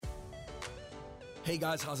Hey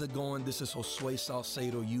guys, how's it going? This is Josue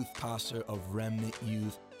Salcedo, youth pastor of Remnant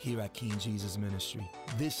Youth here at King Jesus Ministry.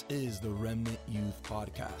 This is the Remnant Youth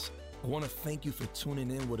Podcast. I want to thank you for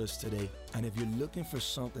tuning in with us today. And if you're looking for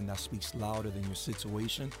something that speaks louder than your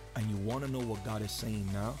situation and you want to know what God is saying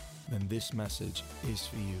now, then this message is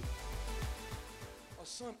for you. A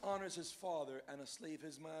son honors his father and a slave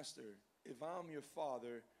his master. If I'm your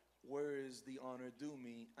father, where is the honor due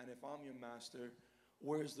me? And if I'm your master,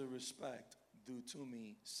 where is the respect due to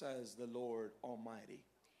me, says the Lord Almighty.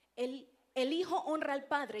 El hijo honra al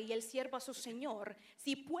padre y el siervo a su señor.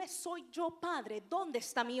 Si pues soy yo padre, ¿dónde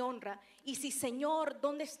está mi honra? Y si señor,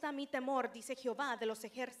 ¿dónde está mi temor? Dice Jehová de los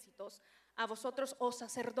ejércitos. A vosotros, oh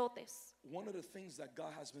sacerdotes. One of the things that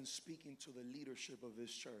God has been speaking to the leadership of this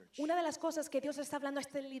church Una de las cosas que Dios está hablando a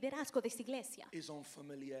este liderazgo de esta iglesia is on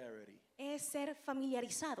familiarity. es ser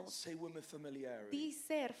familiarizados. Say with me, familiarity. Di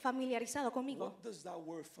ser familiarizado conmigo. What does that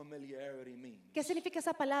word familiarity mean? ¿Qué significa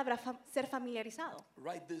esa palabra ser familiarizado?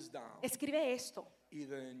 Write this down. Escribe esto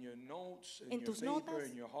Either in your notes, in en your tus paper, notas,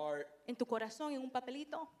 in your heart. en tu corazón, en un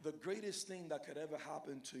papelito. The greatest thing that could ever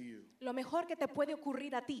happen to you Lo mejor que te puede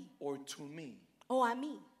ocurrir a ti or to me o a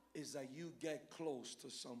mí is that you get close to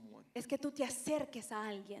someone, es que tú te acerques a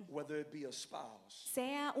alguien, whether it be a spouse.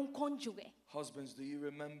 sea un cónyuge. Husbands, do you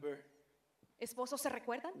remember ¿Esposos se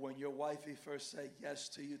recuerdan? when your wifey first said yes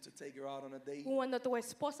to you to take her out on a date? Cuando tu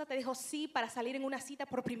esposa te dijo sí para salir en una cita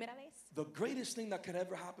por primera vez. The greatest thing that could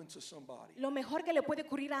ever happen to somebody Lo mejor que le puede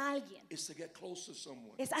ocurrir a alguien is to get close to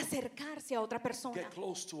someone, es acercarse a otra persona, get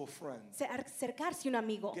close to a friend, acercarse a un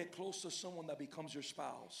amigo, get close to someone that becomes your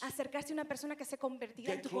spouse, acercarse a una persona que se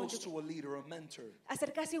convertirá en get tu close cónyuge, to a leader, a mentor,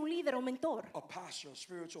 acercarse a un líder o un mentor, a pastor, a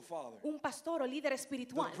spiritual father. un pastor o líder The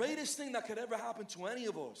espiritual. greatest thing that could ever happen to any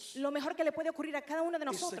of us Lo mejor que le puede ocurrir a cada uno de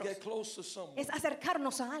is to nosotros get close to someone. es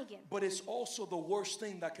acercarnos a alguien. But it's also the worst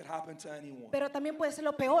thing that could happen to anyone, Pero también puede ser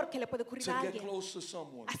lo peor que le puede ocurrir to a get alguien. close to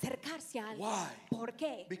someone. Acercarse a alguien. Why? ¿Por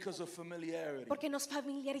qué? Because of familiarity. Porque nos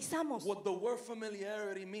familiarizamos. What the word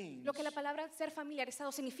familiarity means, Lo que la palabra ser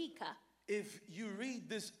familiarizado significa. if you read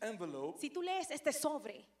this envelope, Si tú lees este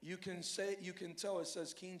sobre, you can tell it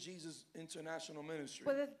says King Jesus International Ministry.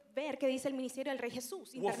 puedes ver que dice el Ministerio del Rey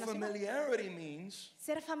Jesús What Internacional. familiarity means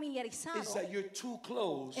Ser familiarizado is that you're too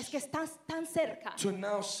close es que estás tan cerca to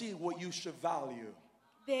now see what you should value.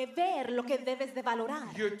 de ver lo que debes de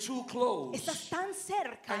valorar. You're too close Estás tan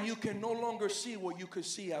cerca and you can no longer see what you could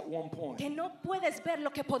see at one point. que no puedes ver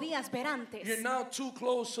lo que podías ver antes. You're now too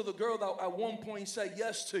close to the girl that at one point said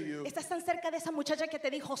yes to you, Estás tan cerca de esa muchacha que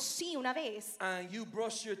te dijo sí una vez and you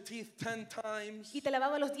brushed your teeth 10 times. y te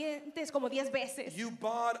lavaba los dientes como 10 veces. You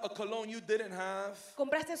bought a cologne you didn't have.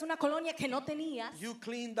 Compraste una colonia que no tenías. You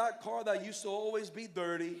cleaned that car that used to always be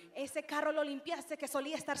dirty. Ese carro lo limpiaste que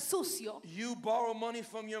solía estar sucio. You borrowed money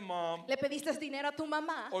from your mom Le pediste dinero a tu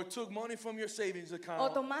mamá or took money from your savings o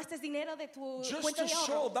account tomaste dinero de tu just cuenta to de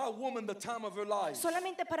show ahorro that woman the time of her life.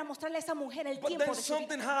 solamente para mostrarle a esa mujer el But tiempo then de su vida.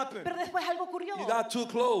 something happened. Pero después algo ocurrió. You got too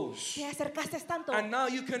close. Te acercaste tanto And now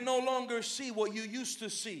you can no longer see what you used to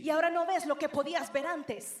see. y ahora no ves lo que podías ver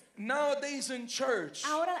antes. Nowadays in church,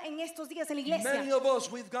 Ahora en estos días en la many iglesia of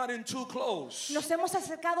us, we've gotten too close. nos hemos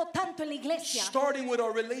acercado tanto en la iglesia, Starting with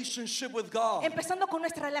our relationship with God. empezando con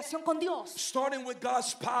nuestra relación con Dios, Starting with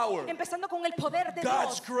God's power. empezando con el poder de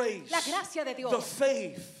God's Dios, grace. la gracia de The Dios,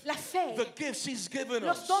 faith. la fe, The gifts He's given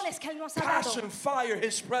los us. dones que Él nos ha dado, Passion, fire,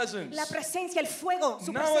 His presence. la presencia, el fuego,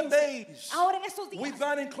 su presencia. Nowadays, Ahora en estos días we've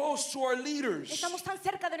gotten close to our leaders, estamos tan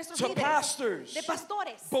cerca de nuestros to líderes, pastors, de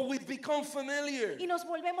pastores, but we've become familiar. y nos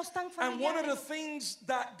volvemos tan And one of the familiares. things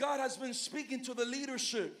that God has been speaking to the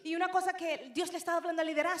leadership Y una cosa que Dios le está hablando al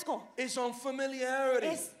liderazgo is on familiarity.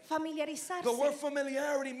 es familiarizarse. The word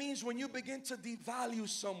familiarity means when you begin to devalue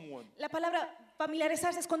someone, La palabra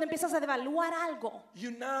familiarizarse es cuando empiezas a devaluar algo.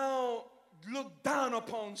 you now look down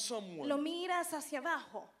upon someone. Lo miras hacia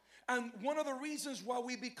abajo. And one of the reasons why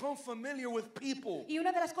we become familiar with people Y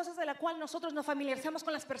una de las cosas de la cual nosotros nos familiarizamos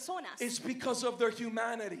con las personas is because of their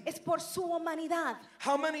humanity. es por su humanidad.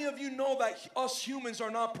 How many of you know that us humans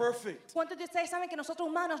are not perfect? ¿Cuántos de ustedes saben que nosotros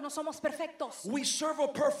humanos no somos perfectos? We serve a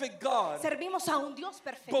perfect God, Servimos a un Dios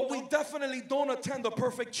but perfecto, we definitely don't attend a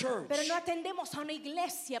perfect church. pero no atendemos a una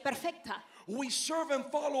iglesia perfecta. We serve and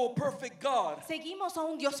follow a perfect God, Seguimos a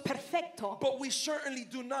un Dios perfecto, but we certainly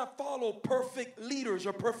do not follow perfect leaders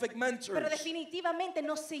or perfect mentors. Pero definitivamente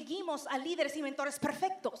no seguimos a líderes y mentores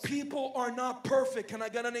perfectos. People are not perfect. Can I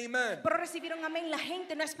get an amen? Pero recibir un amén, la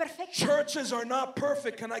gente no es perfecta. Churches are not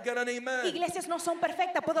perfect. Can I get an amen? Iglesias no son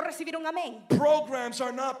perfectas, puedo recibir un amén. Programs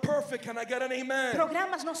are not perfect. Can I get an amen?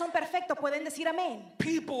 Programas no son perfectos, pueden decir amén.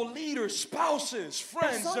 People, leaders, spouses,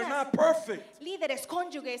 friends are Personas. not perfect. Líderes,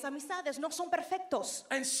 cónyuges, amistades no son perfectos.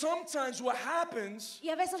 And sometimes what happens Y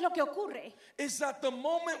a veces lo que ocurre, is that the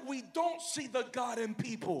moment we don't see the God in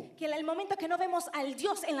people, que en el momento que no vemos al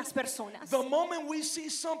Dios en las personas, the moment we see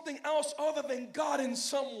something else other than God in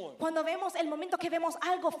someone, cuando vemos el momento que vemos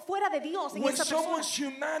algo fuera de Dios en when esa persona, someone's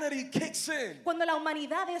humanity kicks in, cuando la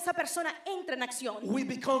humanidad de esa persona entra en acción, we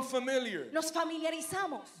become familiar. nos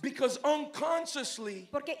familiarizamos. Because unconsciously,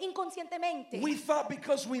 Porque inconscientemente we thought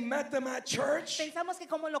because we met them at church, pensamos que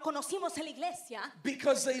como lo conocimos en la iglesia,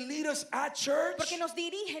 because they lead us at church, porque nos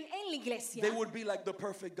dirigen en la iglesia, they would be like the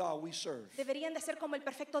perfect God we serve. deberían de ser como el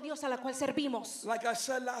perfecto Dios a la cual servimos. Like I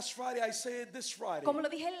said last Friday, I say it this Friday. Como lo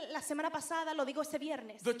dije la semana pasada, lo digo este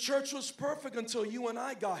viernes. The church was perfect until you and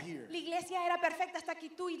I got here. La iglesia era perfecta hasta que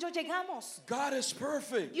tú y yo llegamos. God is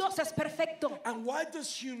perfect. Dios es perfecto. And why does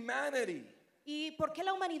humanity ¿Y por qué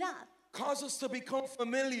la humanidad cause us to become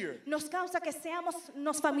familiar? nos causa que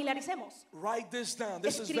nos familiaricemos? Write this down.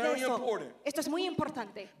 This is Escribe very esto. important. Esto es muy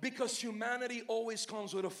importante. Because humanity always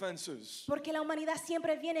comes with offenses. Porque la humanidad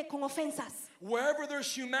siempre viene con ofensas. Wherever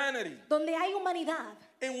there's humanity, Donde hay humanidad,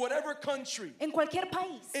 in whatever country, en cualquier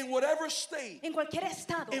país, in whatever state, en cualquier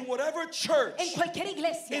estado, in whatever church, en cualquier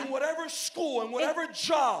iglesia, in whatever school, in whatever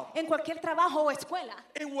job, en cualquier trabajo o escuela,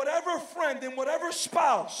 in whatever friend, in whatever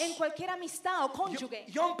spouse. en cualquier amistad o cónyuge.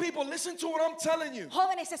 Young people, listen to what I'm telling you.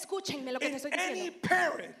 Jóvenes, escúchenme lo que In te estoy any diciendo.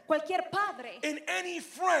 parent, Cualquier padre, in any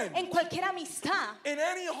friend, en cualquier amistad, in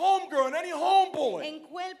any homegirl, in any homeboy, en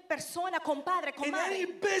cualquier persona, compadre, in any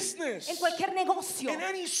comadre, business, en cualquier negocio, in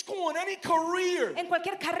any school, in any career. en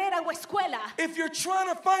cualquier carrera o escuela. If you're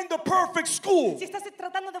trying to find the perfect school Si estás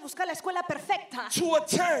tratando de buscar la escuela perfecta to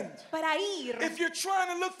attend, para ir, if you're trying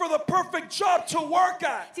to look for the perfect job to work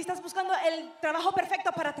at, si estás buscando el trabajo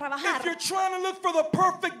perfecto para trabajar, if you're trying to look for the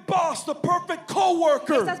perfect boss, the perfect si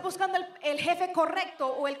coworker, estás buscando el jefe correcto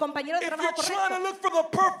o el compañero de if trabajo you're trying to correcto, look for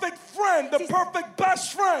the perfect friend, the Si- perfect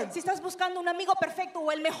best friend, si estás buscando un amigo perfecto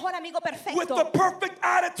o el mejor amigo with the perfecto, perfect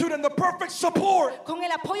attitude and the perfect support, con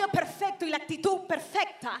el apoyo perfecto y la actitud perfecta,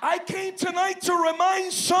 I came tonight to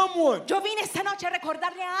remind someone yo vine esta noche a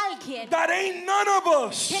recordarle a alguien that ain't none of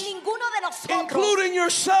us, que ninguno de nosotros, including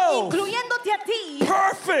yourself, incluyéndote a ti,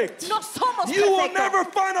 perfect. no somos You will perfectos. never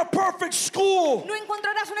find a perfect school, No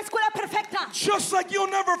encontrarás una escuela perfecta, just like you'll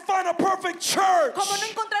never find a perfect church. como no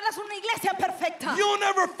encontrarás una iglesia perfecta. You'll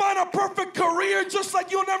never find a perfect career, just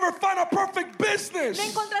like you'll never find a perfect business. No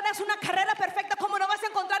encontrarás una carrera perfecta como no vas a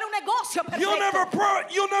encontrar un negocio You'll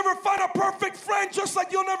perfecto. you'll never find a perfect friend, just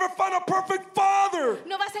like you'll never find a perfect father.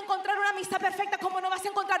 No vas a encontrar una amistad perfecta como no vas a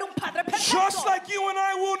encontrar un padre Just perfecto. like you and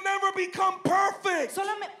I will never become perfect.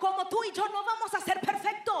 Como tú y yo no vamos a ser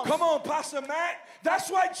perfectos. Come on, Pastor Matt. That's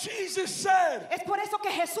why Jesus said, Es por eso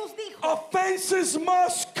que Jesús dijo, offenses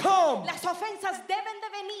must come. las ofensas deben de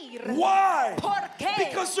venir. Why? ¿Por qué?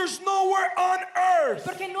 Because there's nowhere on earth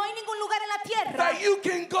Porque no hay ningún lugar en la tierra that you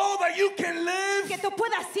can go, that you can live, que tú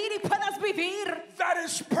puedas ir y puedas vivir that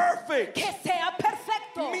is perfect. que sea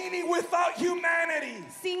perfecto. Meaning without humanity,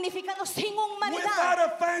 Significando sin without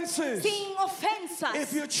humanidad, offenses. sin ofensas.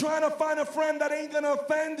 If you're trying to find a friend that ain't gonna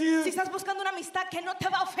offend you, Si estás buscando una amistad que no te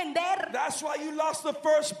va a ofender, that's why you lost the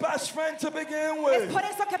first best friend to begin es with. por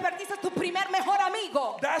eso que perdiste tu primer mejor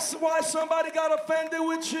amigo. That's why somebody got offended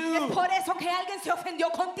with Es you. por eso que alguien se ofendió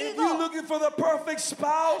If you're contigo. looking for the perfect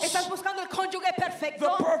spouse, Estás buscando el cónyuge the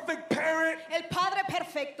perfecto, perfect parent, el padre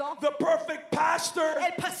perfecto, the perfect pastor.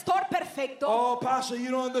 el pastor perfecto. Oh, pastor,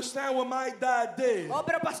 you don't understand what my dad did. Oh,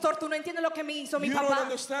 pero pastor, tú no entiendes lo que me hizo mi You don't papá.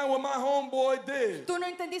 understand what my homeboy did. Tú no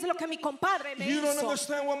entendiste lo que mi compadre me You don't hizo.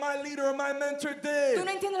 understand what my leader or my mentor Tú did.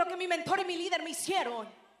 no entiendes lo que mi mentor y mi líder me hicieron.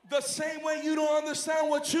 The same way you don't understand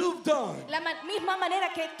what you've done. La misma manera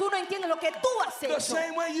que tú no entiendes lo que tú has The hecho.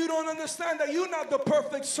 same way you don't understand that you're not the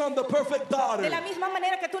perfect son, the perfect daughter. De la misma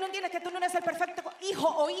manera que tú no entiendes que tú no eres el perfecto hijo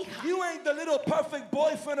o hija. You ain't the little perfect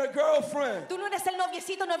boyfriend or girlfriend. Tú no eres el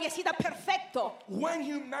noviecito, noviecita perfecto. When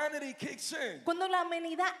humanity kicks in, Cuando la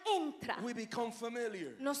humanidad entra, we become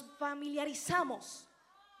familiar. nos familiarizamos.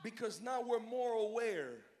 Because now we're more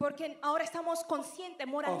aware Porque ahora estamos conscientes of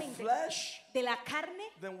moralmente flesh de la carne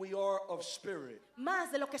than we are of spirit.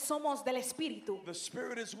 más de lo que somos del espíritu. The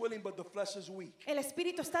spirit is willing, but the flesh is weak. El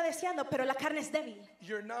espíritu está deseando, pero la carne es débil.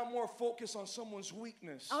 You're now more focused on someone's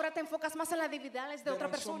weakness Ahora te enfocas más en las debilidades de than otra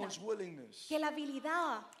on persona someone's willingness. que la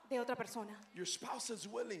habilidad de otra persona. Your spouse is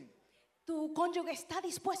willing. Tu cónyuge está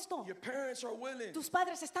dispuesto. Your parents are willing. Tus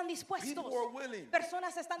padres están dispuestos. People are willing.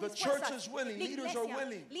 Personas están The dispuestas. church is willing. La Leaders are iglesia,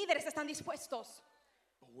 willing. líderes están dispuestos.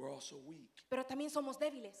 But we're also weak. Pero también somos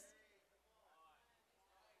débiles.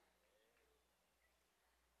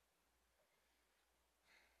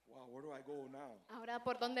 Wow, where do I go now? Ahora,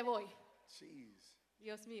 ¿por dónde voy? Jeez.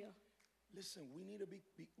 Dios mío. Listen, we need to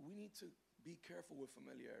be careful with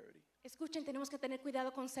familiarity. Escuchen, tenemos que tener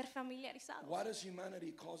cuidado con ser familiarizados. Why does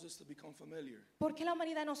humanity cause us to become familiar? ¿Por qué la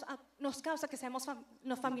humanidad nos causa que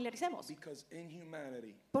nos familiaricemos? Because in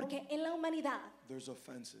humanity, Porque en la humanidad there's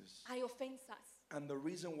offenses. hay ofensas. And the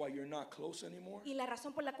reason why you're not close anymore, Y la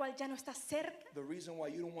razón por la cual ya no estás cerca, the reason why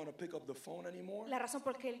you don't want to pick up the phone anymore la razón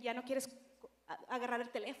por la que ya no quieres agarrar el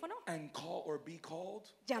teléfono, and call or be called,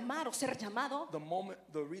 llamar o ser llamado,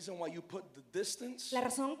 the reason why you put the distance, la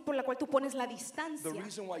razón por la cual tú pones la the distancia,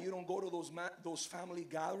 reason why you don't go to those family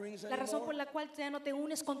gatherings la razón por anymore, la cual ya no te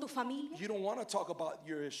unes con tu familia, you don't want to talk about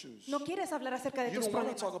your issues. no quieres hablar acerca de You tus don't want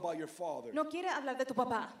to problemas, talk about your father. no quieres hablar de tu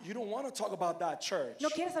papá, You don't want to talk about that church. no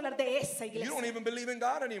quieres hablar de esa You don't iglesia, even believe in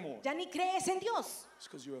God anymore. ya ni crees en Dios, It's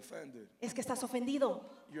because you're offended. es que estás ofendido,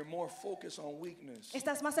 You're more focused on weakness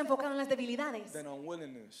estás más enfocado en las debilidades than on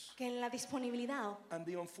willingness. que en la disponibilidad. And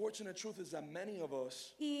the unfortunate truth is that many of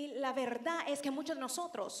us, Y la verdad es que muchos de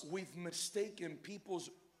nosotros we've mistaken people's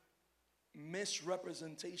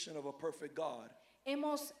misrepresentation of a perfect God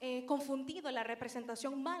hemos confundido la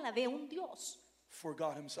representación mala de un Dios for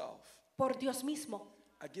God Himself. por Dios mismo.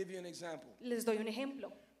 I give you an example. Les doy un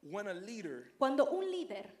ejemplo. When a leader Cuando un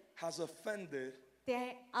líder has offended te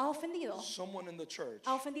ha ofendido, someone in the church,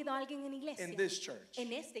 ha ofendido a alguien en iglesia, in this church,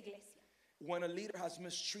 en esta iglesia. when a leader has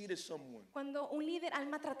mistreated someone, Cuando un líder ha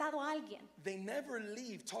maltratado a alguien, they never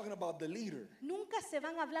leave talking about the leader. nunca se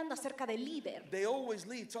van hablando acerca del líder. They always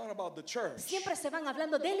leave talking about the church. Siempre se van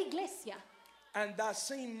hablando de la iglesia. And that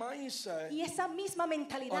same mindset, Y esa misma a lot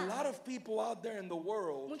mentalidad, of people out there in the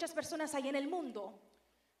world, muchas personas allá en el mundo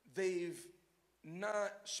they've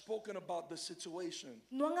not spoken about the situation.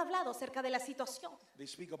 no han hablado acerca de la situación. They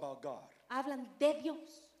speak about God. Hablan de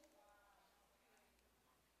Dios.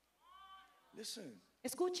 Listen,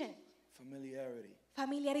 Escuchen, familiarity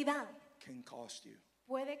familiaridad can cost you.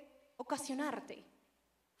 puede ocasionarte.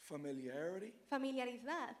 Familiarity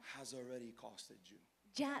Familiaridad has already costed you.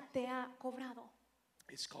 ya te ha cobrado.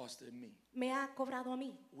 It's costed me. Me ha cobrado a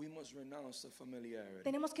mí. We must renounce the familiarity.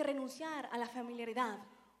 Tenemos que renunciar a la familiaridad.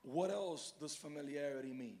 What else does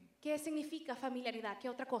familiarity mean? ¿Qué significa familiaridad? ¿Qué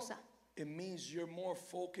otra cosa? It means you're more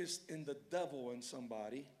focused in the devil in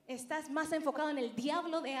somebody Estás más enfocado en el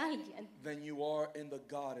diablo de alguien than you are in the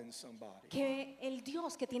God in somebody. que el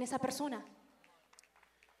Dios que tiene esa persona.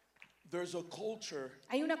 There's a culture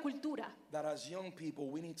Hay una cultura that as young people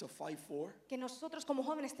we need to fight for que nosotros como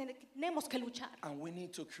jóvenes tenemos que luchar and we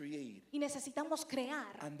need to create. y necesitamos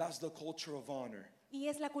crear, And that's the culture of honor. y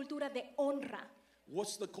es la cultura de honra.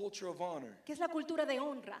 What's the culture of honor? ¿Qué es la cultura de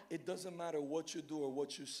honra? It doesn't matter what you do or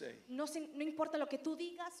what you say. No importa lo que tú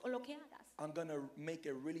digas o lo que hagas. I'm going to make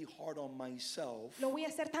it really hard on myself Lo voy a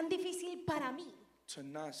hacer tan difícil para mí, to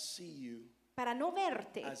not see you para no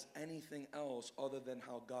verte, as anything else other than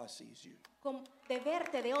how God sees you. de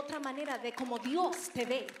verte de otra manera, de como Dios te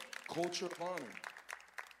ve. Culture of honor.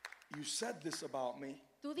 You said this about me,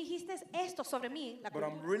 Tú dijiste esto sobre mí, la but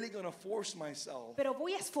I'm cultura, really going to force myself pero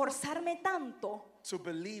voy a esforzarme tanto to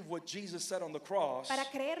believe what Jesus said on the cross para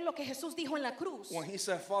creer lo que Jesús dijo en la cruz. when He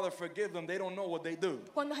said, Father, forgive them. They don't know what they do.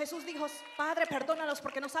 Cuando Jesús dijo, Padre, perdónalos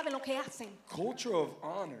porque no saben lo que hacen. Culture of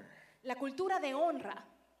honor. La cultura de honra.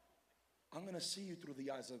 I'm going to see you through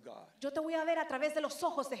the eyes of God. Yo te voy a ver a través de los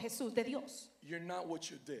ojos de Jesús, de Dios. You're not what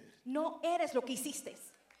you did. No eres lo que hiciste.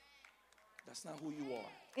 That's not who you are.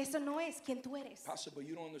 Eso no es quien tú eres. Pastor, but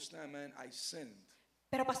you don't understand, man. I sinned.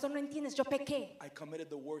 Pero pastor, no entiendes, yo pequé. I committed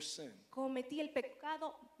the worst sin. Cometí el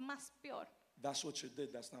pecado más peor. That's what you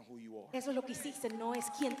did. That's not who you are. Eso es lo que hiciste, no es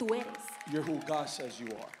quien tú eres. You're who God says you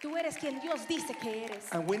are. Tú eres quien Dios dice que eres.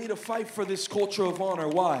 And we need to fight for this culture of honor.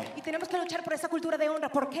 Why? Y tenemos que luchar por esa cultura de honra.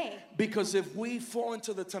 ¿Por qué? Because if we fall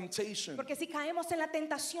into the temptation Porque si caemos en la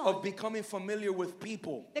tentación of becoming familiar with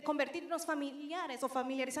people, de convertirnos familiares o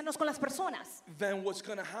familiarizarnos con las personas, then what's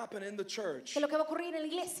going to happen in the church que lo que va a ocurrir en la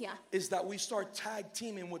iglesia is that we start tag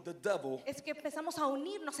teaming with the devil. es que empezamos a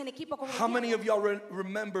unirnos en equipo con el How many diablo. of y'all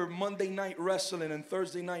remember Monday Night wrestling and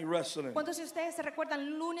Thursday night wrestling? ¿Cuántos de ustedes se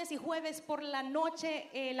recuerdan lunes y jueves por la noche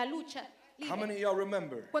la lucha libre? How many of y'all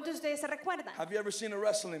remember? ¿Cuántos de ustedes se recuerdan? Have you ever seen a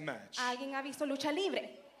wrestling match? ¿Alguien ha visto lucha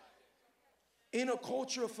libre? In a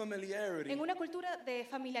culture of familiarity, En una cultura de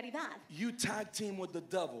familiaridad, you tag team with the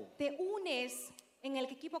devil te unes en el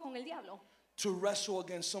equipo con el diablo, to wrestle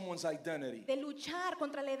against someone's identity, de luchar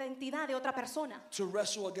contra la identidad de otra persona, to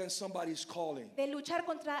wrestle against somebody's calling, de luchar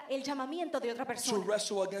contra el llamamiento de otra to persona,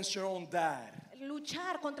 wrestle against your own dad,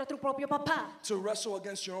 luchar contra tu propio papá, to wrestle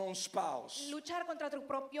against your own spouse. luchar contra tu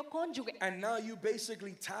propio cónyuge. And now you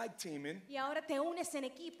basically tag teaming Y ahora te unes en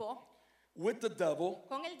equipo with the devil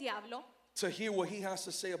con el diablo to hear what he has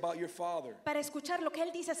to say about your father, para escuchar lo que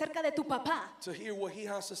él dice acerca de tu papá, to hear what he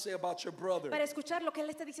has to say about your brother. para escuchar lo que él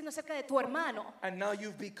está diciendo acerca de tu hermano. And now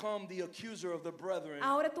you've become the accuser of the brethren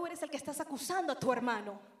Ahora tú eres el que estás acusando a tu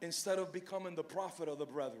hermano instead of becoming the prophet of the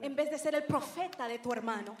brethren, en vez de ser el profeta de tu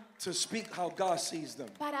hermano, to speak how God sees them.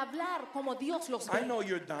 para hablar como Dios los I ve. know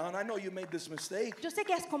you're down. I know you made this mistake. Yo sé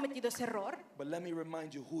que has cometido ese error, But let me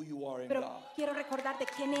remind you who you are in pero God. quiero recordarte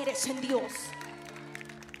quién eres en Dios.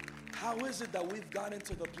 How is it that we've gotten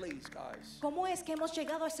to the place, guys, ¿Cómo es que hemos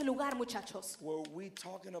llegado a ese lugar, muchachos? where we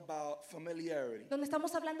talking about familiarity? Donde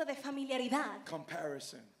estamos hablando de familiaridad,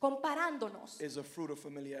 Comparison comparándonos. is a fruit of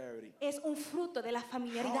familiarity. Es un fruto de la How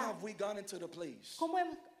familiaridad. have we gotten to the place ¿Cómo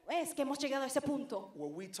es que hemos llegado a ese punto? where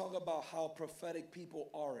we talk about how prophetic people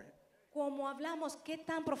aren't Como hablamos, qué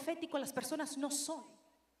tan profético las personas no son,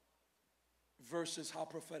 versus how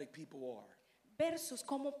prophetic people are? versus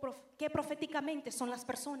qué proféticamente son las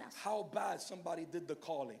personas. How bad somebody did the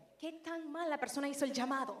calling Qué tan mal la persona hizo el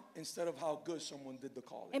llamado, instead of how good someone did the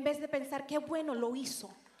calling. en vez de pensar qué bueno lo hizo.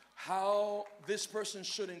 How this person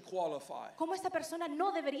shouldn't qualify Cómo esta persona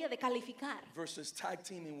no debería de calificar, versus tag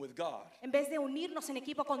teaming with God en vez de unirnos en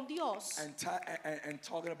equipo con Dios and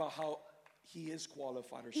talking about how he is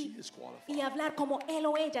qualified or she is y qualified. hablar como él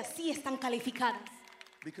o ella sí están calificadas.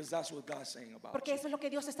 Because that's what God's saying about Porque you. eso es lo que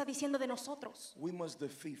Dios está diciendo de nosotros. We must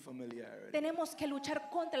defeat familiarity, Tenemos que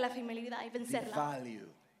luchar contra la familiaridad y vencerla. devalue,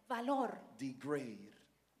 Valor, degrade,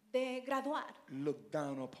 de graduar, look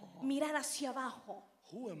down upon. mirar hacia abajo.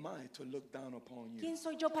 Who am I to look down upon you? ¿Quién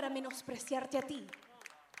soy yo para menospreciarte a ti?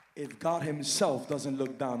 If God himself doesn't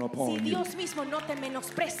look down Si upon you, Dios mismo no te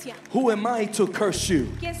menosprecia, who am I to curse you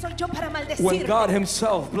 ¿quién soy yo para when maldecirte? God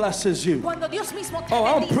himself blesses you? Cuando Dios mismo te Oh,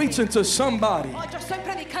 I'm bendice. preaching to somebody. Oh, yo estoy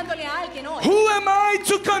predicándole a alguien hoy. Who am I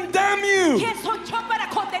to condemn you ¿Quién soy yo para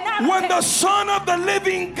condenarte? when the Son of the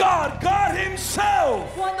living God, God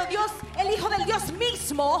himself, Cuando Dios, el Hijo del Dios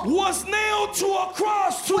mismo, was nailed to a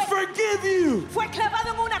cross to forgive you? fue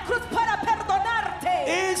clavado en una cruz para perdonarte.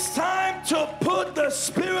 It's time to put the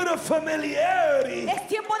spirit of familiarity Es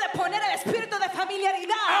tiempo de poner el espíritu de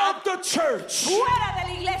familiaridad out the church, fuera de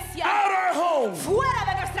la iglesia, out our home, fuera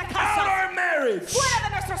de nuestra out casa, our marriage, fuera de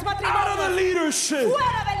nuestros out of the matrimonios, leadership,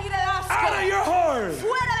 fuera del out of liderazgo, your heart,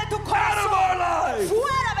 fuera de tu out of corazón, our life.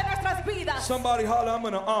 fuera de nuestras vidas. Somebody holler, I'm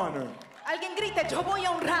going to honor. Alguien grite, yo voy a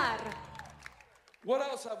honrar. What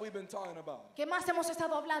else have we been talking about? ¿Qué más hemos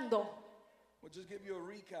estado hablando? We'll just give you a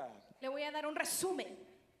recap. Le voy a dar un resumen.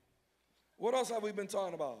 What else have we been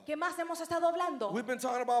talking about? ¿Qué más hemos estado hablando? We've been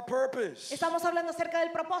talking about purpose. Estamos hablando acerca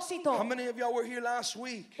del propósito. How many of y'all were here last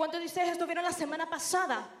week? ¿Cuántos de ustedes estuvieron la semana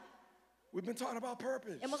pasada? We've been talking about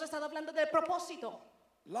purpose. Hemos estado hablando del propósito.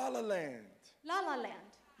 La La Land. La La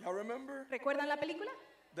Land. Y'all remember ¿Recuerdan la película?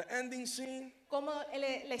 the ending scene? Como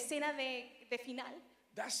la escena de final.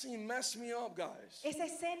 That scene messed me up, guys. Esa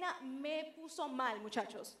escena me puso mal,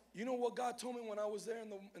 muchachos. You know what God told me when I was there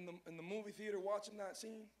in the movie theater watching that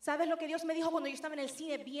scene? ¿Sabes lo que Dios me dijo cuando yo estaba en el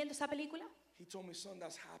cine viendo esa película? He told me, son,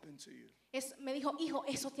 that's happened to you. Me dijo, hijo,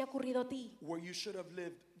 eso te ha ocurrido a ti. Where you should have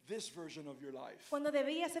lived this version of your life. Cuando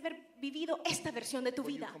deberías haber vivido esta versión de tu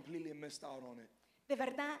But you vida. completely missed out on it De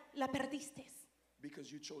verdad la perdiste.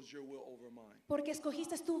 because you chose your will over mine. Porque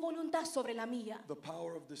escogiste tu voluntad sobre la mía. The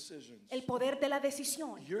power of decisions. El poder de la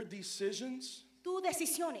decisión. Your decisions Tus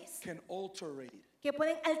decisiones can alterate que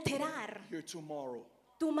pueden alterar your tomorrow.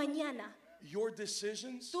 tu mañana. Your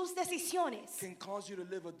decisions Tus decisiones can cause you to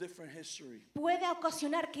live a different history. puede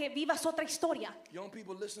ocasionar que vivas otra historia. Young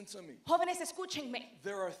people, listen to me. Jóvenes, escúchenme.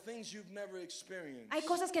 There are things you've never experienced. Hay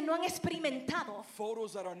cosas que no han experimentado.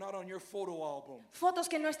 Photos that are not on your photo album. Fotos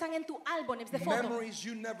que no están en tu álbum de fotos. Memories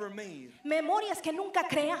you never made. Memorias que nunca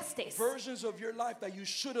creaste. Versions of your life that you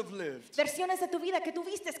should have lived. Versiones de tu vida que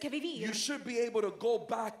tuviste que vivir. You should be able to go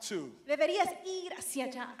back to Deberías ir hacia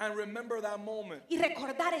allá and remember that moment. y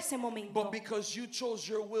recordar ese momento. But tiempo. because you chose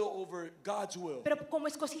your will over God's will, Pero como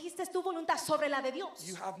escogiste tu voluntad sobre la de Dios,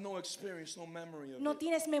 you have no experience, no memory of no it.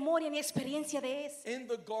 tienes memoria ni experiencia de eso. In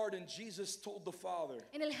the garden, Jesus told the Father,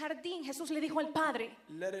 En el jardín Jesús le dijo al Padre,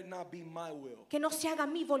 let it not be my will, que no se haga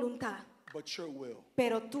mi voluntad, but your will.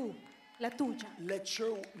 pero tú, la tuya.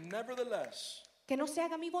 Nevertheless, Que no se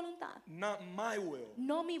haga mi voluntad, not my will,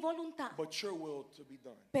 no mi voluntad, but your will to be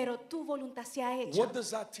done. pero tu voluntad sea hecha. What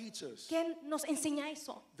does that teach us? ¿Qué nos enseña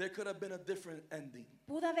eso? There could have been a different ending.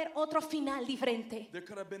 Pudo haber otro final diferente. There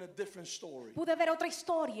could have been a different story, Pudo haber otra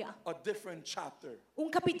historia, a different chapter. un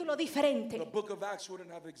capítulo The diferente. book of Acts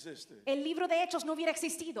wouldn't have existed. El libro de Hechos no hubiera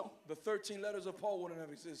existido. The 13 letters of Paul wouldn't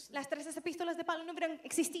have existed. Las 13 epístolas de Pablo no hubieran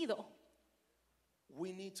existido.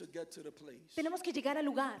 We need to get to the place Tenemos que llegar al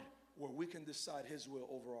lugar where we can decide his will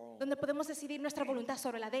over our own. donde podemos decidir nuestra voluntad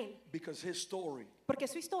sobre la de Él. Because his story Porque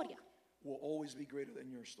su historia will always be greater than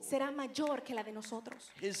your story. será mayor que la de nosotros.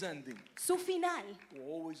 His ending Su final will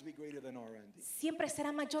always be greater than our ending. siempre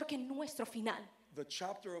será mayor que nuestro final. The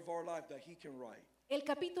chapter of our life that he can write El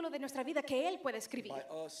capítulo de nuestra vida que Él puede escribir. by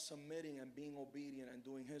us submitting and being obedient and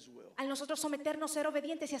doing his will Al nosotros someternos, ser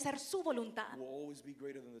obedientes y hacer su voluntad, will always be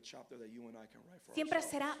greater than the chapter that you and I can write for siempre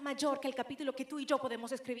ourselves. será mayor que el capítulo que tú y yo podemos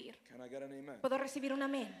escribir. Can I get an amen? Puedo recibir un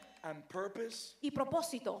amén. And purpose Y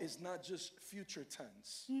propósito is not just future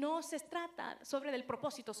tense. no se trata sobre del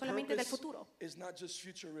propósito, solamente del Purpose futuro. is not just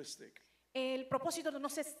futuristic. El propósito no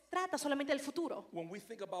se trata solamente del futuro. When we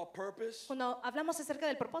think about purpose, Cuando hablamos acerca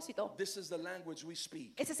del propósito, this is the language we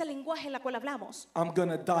speak. ese es el lenguaje en el cual hablamos. I'm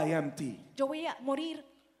gonna die empty. Yo voy a morir,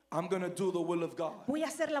 I'm gonna do the will of God. voy a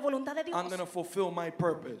hacer la voluntad de Dios, I'm gonna fulfill my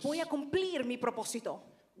purpose. voy a cumplir mi propósito.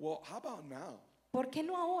 Well, how about now? ¿Por qué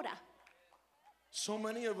no ahora? So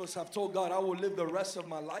many of us have told God, I will live the rest of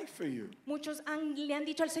my life for you. Muchos le han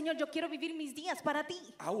dicho al Señor, yo quiero vivir mis días para ti.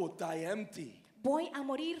 I will die empty. Voy a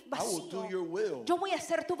morir I will do your vacío. will. Yo voy a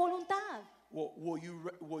hacer tu voluntad. Well,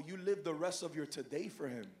 will you live the rest of your today for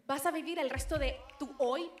him? ¿Vas a vivir el resto de tu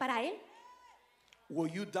hoy para Él? Will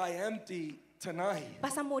you die empty tonight?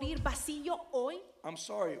 ¿Vas a morir vacío hoy? I'm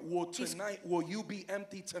sorry, will you be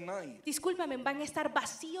empty tonight? Discúlpame, ¿van a estar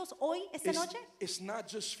vacíos hoy, esta noche? It's not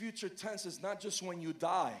just future tense, it's not just when you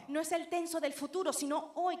die. No es el tenso del futuro,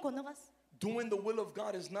 sino hoy cuando vas. Doing the will of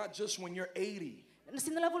God is not just when you're 80.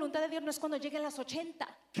 Haciendo la voluntad de Dios no es cuando lleguen las 80.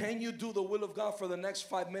 Can you do the will of God for the next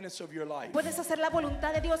 5 minutes of your life? Puedes hacer la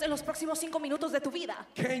voluntad de Dios en los próximos 5 minutos de tu vida.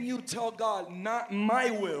 Can you tell God, not my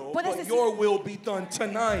will, Puedes but decir- your will be done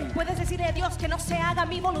tonight? Puedes decirle a Dios que no se haga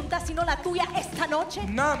mi voluntad sino la tuya esta noche.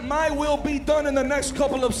 Not my will be done in the next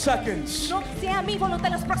couple of seconds. No sea mi voluntad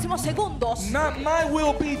en los próximos segundos. Not my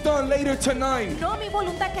will be done later tonight. No mi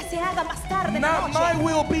voluntad que se haga más tarde en la Not my noche.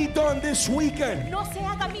 will be done this weekend. No se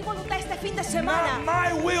haga mi voluntad este fin de Not semana.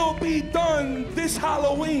 my will be done this Que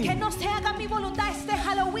Halloween. no se haga mi voluntad este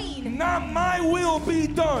Halloween. Not my will be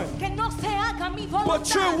done, Que no se haga mi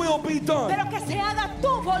but your voluntad. will be done. Pero que se haga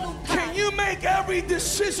tu voluntad. Can you make every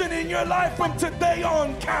decision in your life from today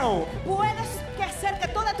on count? Puedes que hacer que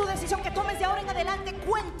toda tu decisión que tomes de ahora en adelante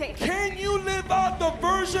cuente. Can you live out the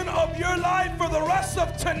version of your life for the rest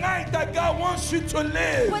of tonight that God wants you to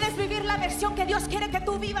live? Puedes vivir la versión que Dios quiere que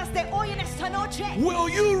tú vivas de hoy en esta noche. Will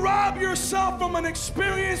you rob yourself from an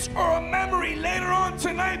experience or a memory later on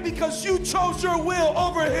tonight because you chose your will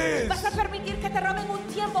over His? Vas a permitir que te roben un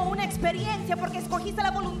tiempo, una experiencia, porque escogiste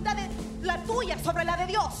la voluntad de la tuya sobre la de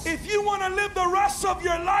Dios. If you want to live the rest of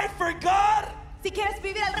your life for God, Si quieres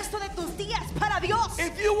vivir el resto de tus días para Dios,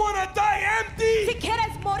 if you want to die si empty,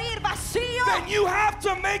 quieres morir vacío, then you have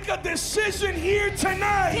to make a decision here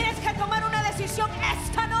tonight tienes que tomar una decisión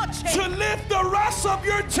esta noche to live the rest of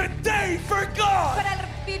your today for God para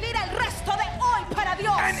vivir el resto de hoy para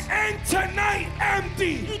Dios and end tonight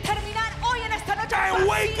empty y terminar hoy en esta noche and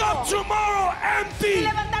wake up vacío tomorrow y empty.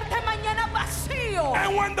 levantarte mañana vacío.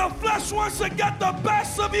 And when the flesh wants to get the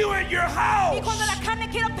best of you in your Y cuando la house, carne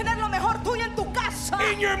quiere obtener lo mejor tuyo en tu casa,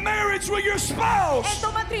 in your marriage with your en spouse,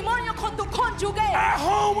 tu matrimonio con tu cónyuge, at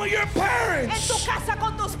home with your en tu parents, casa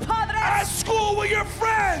con tus at padres, school with your en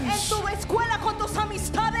friends, tu escuela con tus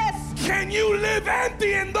amistades. can you live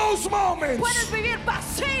empty in those moments? Puedes vivir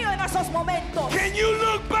vacío en esos momentos. Can you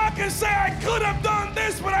look back and say, I could have done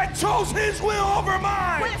this, but I chose His will over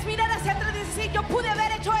mine? Puedes mirar hacia atrás y decir, yo pude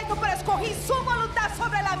haber hecho esto, pero escogí su voluntad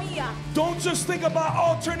sobre la mía. Don't just think about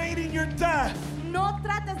alternating your death. No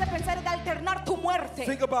trates de pensar en alternar tu muerte.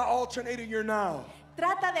 Think about alternating your now.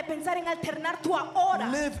 Trata de pensar en alternar tu ahora.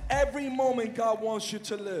 Live every moment God wants you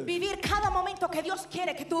to live. Vivir cada momento que Dios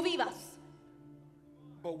quiere que tú vivas.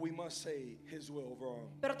 But we must say His will over our own.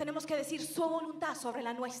 Pero tenemos que decir su voluntad sobre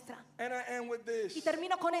la nuestra. And I end with Y this.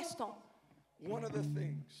 termino con esto. One of the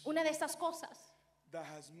things Una de estas cosas that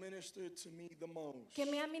has ministered to me the most, que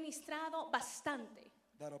me ha ministrado bastante,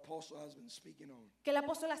 that Apostle has been speaking on, que el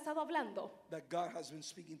apóstol ha estado hablando, that God has been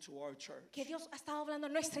speaking to our church, que Dios ha estado hablando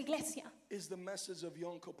en nuestra iglesia, is the message of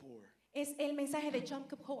Yom Kippur. es el mensaje de Yom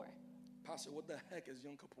Kippur. Pastor, what the heck is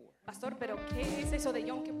Yom Kippur? Pastor, pero ¿qué es eso de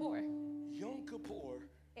Yom Kippur? Yom Kippur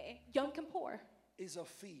Yom Kippur is a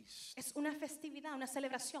feast, es una festividad, una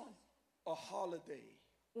celebración, a holiday,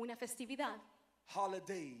 una festividad,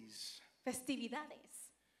 holidays.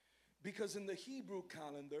 festividades. Because in the Hebrew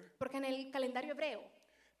calendar Porque en el calendario hebreo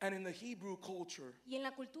and in the Hebrew culture, y en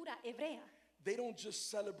la cultura hebrea they don't just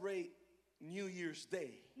celebrate New Year's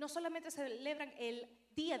Day no solamente celebran el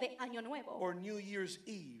día de Año Nuevo or New Year's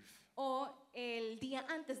Eve. o el día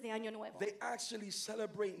antes de Año Nuevo. They actually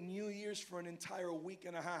celebrate New Year's for an entire week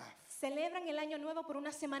and a half. Celebran el Año Nuevo por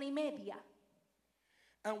una semana y media.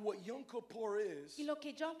 And what Yom Kippur is, Y lo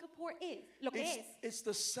que Yom Kippur es, lo que it's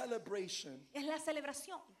the celebration es la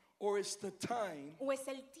celebración or it's the time o es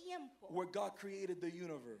el tiempo where God created the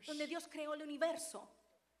universe. donde Dios creó el universo.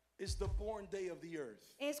 It's the born day of the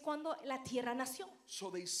earth. Es cuando la tierra nació.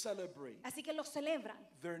 So they celebrate Así que lo celebran,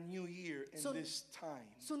 their new year in Su- this time.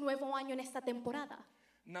 su nuevo año en esta temporada.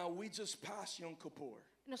 Now we just passed Yom Kippur.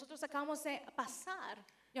 Nosotros acabamos de pasar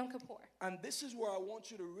Yom Kippur. And this is where I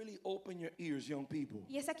want you to really open your ears, young people.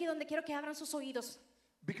 Y es aquí donde quiero que abran sus oídos.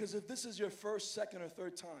 Because if this is your first, second, or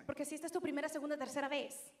third time, Porque si esta es tu primera, segunda, tercera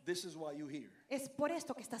vez, this is why you're here. es por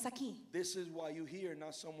esto que estás aquí. This is why you're here,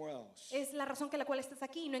 not somewhere else. Es la razón que la cual estás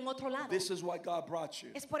aquí y no en otro lado. This is why God brought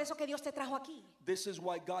you. Es por eso que Dios te trajo aquí. This is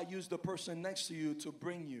why God used the person next to you to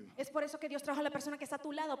bring you. Es por eso que Dios trajo a la persona que está a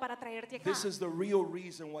tu lado para traerte acá. This is the real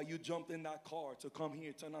reason why you jumped in that car to come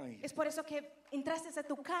here tonight. Es por eso que entraste a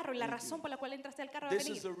tu carro y la razón por la cual entraste al carro a This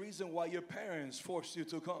is venir. the reason why your parents forced you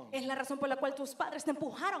to come. Es la razón por la cual tus padres te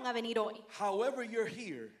empujaron a venir hoy. However you're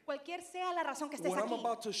here, Cualquier sea la razón que estés what I'm aquí,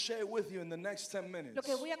 about to share with you in the next 10 minutes lo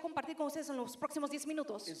que voy a compartir con ustedes en los próximos 10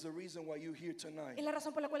 minutos is the reason why you're here es tonight la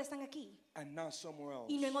razón por la cual están aquí and not somewhere else.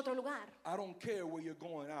 y no en otro lugar. I don't care where you're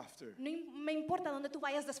going after. No me importa dónde tú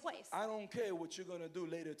vayas después. I don't care what you're going to do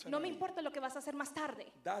later No me tonight. importa lo que vas a hacer más tarde.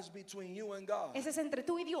 That's between you and God. Ese es entre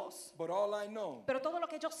tú y Dios. But all I know Pero todo lo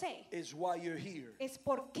que yo sé is why you're here. es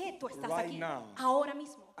por qué tú estás Right aquí now. ahora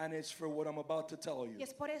mismo. And it's for what I'm about to tell you. Y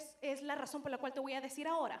es la razón por la cual te voy a decir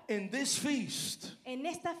ahora. In this feast, En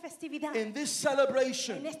esta festividad, in this en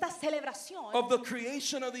celebration esta celebración of the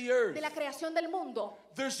creation of the earth, de la creación del mundo,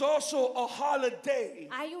 there's also a holiday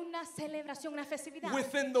hay una celebración, una festividad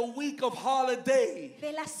within the week of holiday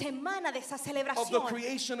de la semana de esa of the celebración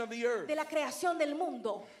creation of the earth. de la creación del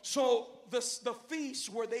mundo. So the feast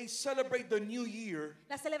where they celebrate the new year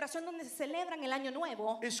La celebración donde se celebran el año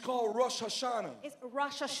nuevo is called Rosh Hashanah. es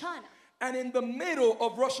Rosh Hashanah. And in the middle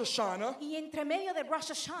of Rosh Hashanah, Y entre medio de Rosh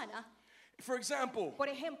Hashanah, for example, por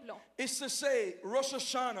ejemplo, it's to say Rosh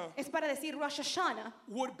Hashanah es para decir Rosh Hashanah,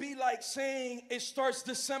 would be like saying it starts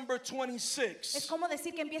December es 26 como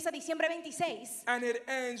decir que empieza diciembre 26 and it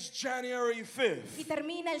ends January y 5th.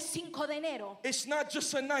 termina el 5 de enero. It's not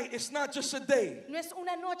just a night, it's not just a day. No es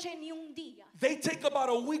una noche ni un día. They take about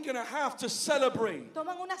a week and a half to celebrate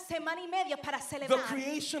Toman una semana y media para the celebrar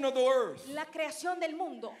creation of the earth. la creación del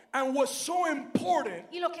mundo. And what's so important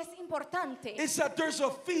Y lo que es importante is that there's a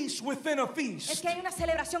feast within a es feast. que hay una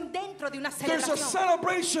celebración dentro de una There's a celebración.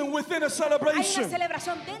 celebration within a Hay una celebration.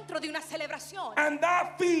 celebración dentro de una celebración. And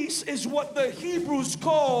that feast is what the Hebrews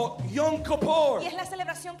call Yom Kippur. Y es la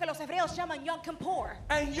celebración que los hebreos llaman Yom Kippur.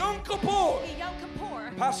 And Yom Kippur, Y Yom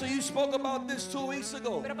Kippur, Pastor, you spoke about this 2 weeks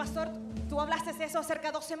ago. pero pastor, tú hablaste de eso cerca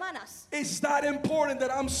de 2 semanas. It's that important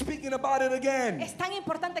that I'm speaking about it again. Es tan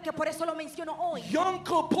importante que por eso lo menciono hoy. Yom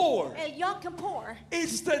Kippur El Yom Kippur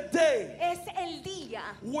is the day es el día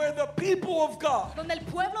where the people of God, donde el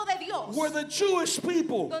pueblo de Dios, where the Jewish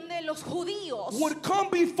people donde los judíos would come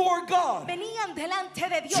before God venían delante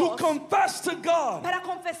de to Dios confess to God para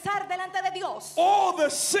confesar delante de Dios all the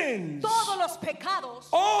sins, todos los pecados,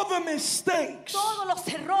 all the mistakes, todos los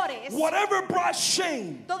errores, whatever brought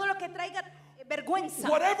shame, todo lo que traiga vergüenza,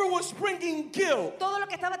 whatever was bringing guilt, todo lo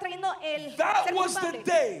que estaba trayendo el That ser was the culpable.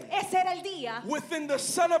 day. Ese era el día within the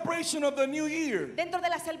celebration of the new year, dentro de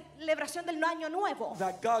la celebración del año nuevo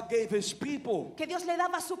that God gave his people que Dios le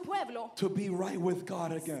daba a su pueblo to be right with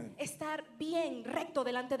God again. estar bien recto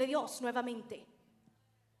delante de Dios nuevamente.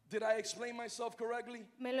 Did I explain myself correctly?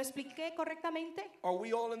 ¿Me lo expliqué correctamente? Are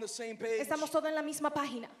we all in the same page? Estamos todos en la misma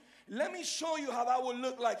página. Let me show you how that would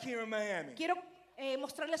look like here in Miami. Quiero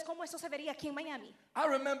mostrarles cómo eso se vería aquí en Miami. I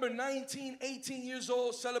remember 19, 18 years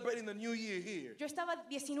old celebrating the new year here. Yo estaba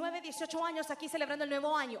 19, 18 años aquí celebrando el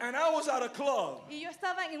nuevo año. And I was at a club. Y yo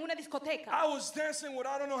estaba en una discoteca. I was dancing with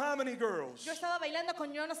I don't know how many girls. Yo estaba bailando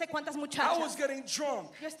con yo no sé cuántas I was muchachas. getting drunk.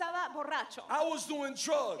 Yo estaba borracho. I was doing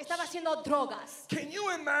drugs. Estaba haciendo drogas. Can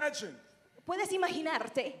you imagine? Puedes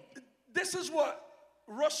imaginarte. This is what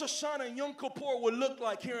Rosh Hashanah and Yom Kippur would look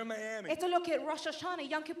like here in Miami. Esto es lo que Rosh Hashanah y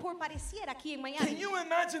Yom Kippur pareciera aquí en Can Miami. you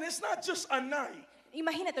imagine? It's not just a night.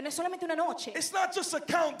 Imagínate, no es solamente una noche. It's not just a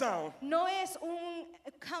countdown. No es un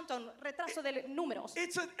countdown, retraso de números.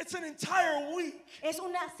 It's an entire week Es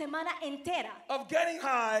una semana entera. of getting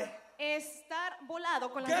high, Estar volado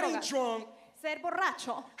con las getting drogas. drunk, Ser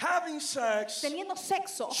borracho. having sex, Teniendo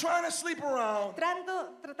sexo. trying to sleep around.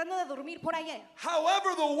 Tratando de dormir por allá.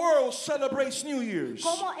 However the world celebrates New Year's.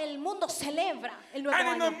 Como el mundo celebra el nuevo And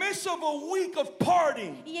in the año. midst of a week of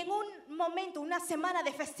partying, Y en un momento, una semana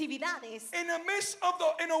de festividades. in the midst of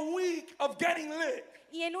in a week of getting lit,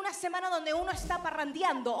 Y en una semana donde uno está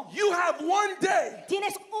parrandeando. you have one day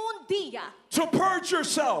Tienes un día to purge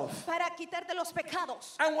yourself. para quitarte los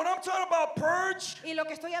pecados. And when I'm talking about purge, Y lo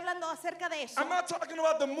que estoy hablando acerca de eso. I'm not talking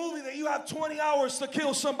about the movie that you have 20 hours to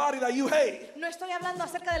kill somebody that you hate. No estoy hablando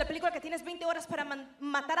acerca de la película que tienes 20 horas para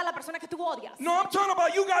matar a la persona que tú odias. No, I'm talking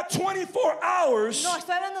about you got 24 hours No,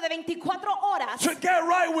 estoy hablando de 24 horas to get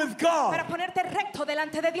right with para God. ponerte recto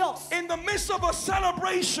delante de Dios. In the midst of a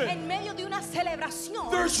celebration, En medio de una celebración,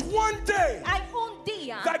 there's one day hay un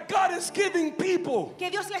día that God is giving people que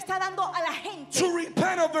Dios le está dando a la gente to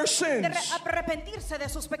repent of their de sins. arrepentirse de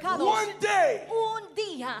sus pecados. One day Un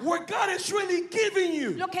día, where God is really giving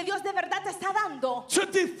you lo que Dios de verdad te está dando to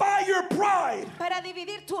defy your pride, para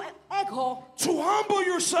dividir tu ego, to humble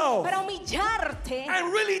yourself, para humillarte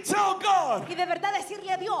and really tell God, y de verdad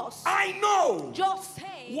decirle a Dios, I know yo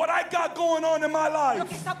sé what I got going on in my lo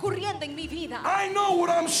que life. está ocurriendo en mi vida. I know what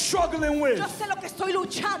I'm struggling with. Yo sé lo que estoy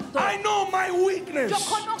luchando. I know my Yo weakness.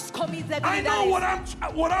 conozco mis I know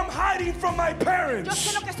debilidades. what I'm hiding from my Yo sé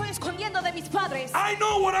parents. lo que estoy escondiendo de mis padres. I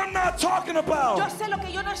know what I'm not talking Yo about. sé lo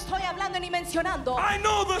que yo no estoy hablando ni mencionando. I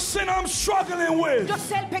know the sin I'm struggling with. Yo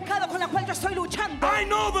sé el pecado con el cual yo estoy luchando. I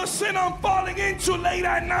know the sin I'm falling into late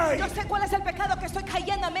at Yo night. sé cuál es el pecado que estoy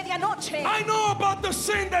cayendo a medianoche. I know about the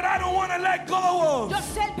sin that I don't want to let go Yo of.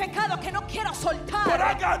 sé el pecado que no quiero But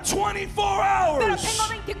I soltar. got 24 Pero hours tengo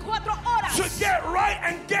 24 horas to get right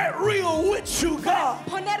and get real with you, God.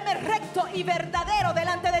 ponerme recto y verdadero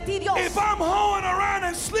delante de ti, Dios. If I'm hoeing around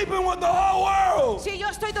and sleeping with the whole world, Si yo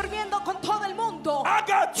estoy durmiendo con todo el mundo, I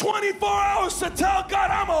got 24 hours to tell God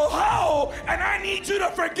I'm a hoe and I need you to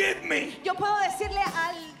forgive me. yo puedo decirle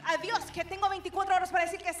a Dios que tengo 24 horas para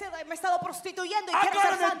decir que me he estado prostituyendo y I quiero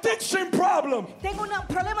ser got an santo. addiction problem. Tengo un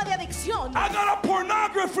problema de adicción. I got a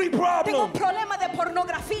pornography Tengo un problem. problema de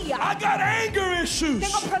pornografía. I got anger issues.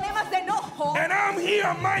 Tengo problemas de enojo. And I'm here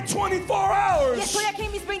on my 24 Y hours estoy aquí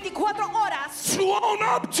en mis 24 horas to own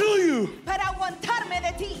up to you para aguantarme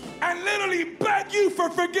de ti and literally beg you for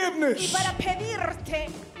y forgiveness. para pedirte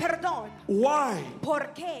perdón. Why?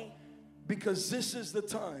 ¿Por qué? Because this is the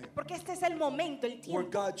time Porque este es el momento, el where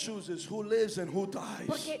tiempo. God chooses who lives and who dies.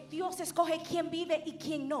 Porque Dios escoge quién vive y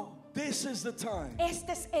quién no. This is the time.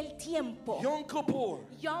 Este es el tiempo. Yom Kippur,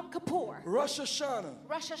 Yom Kippur, Rosh Hashanah.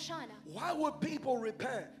 Rosh Hashanah. Why would people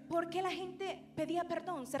repent? ¿Por qué la gente pedía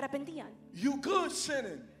perdón? Se arrepentían. You good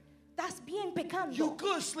sinning. Estás bien You pecando.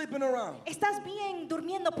 good sleeping around. Estás bien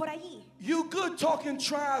durmiendo por allí. You good talking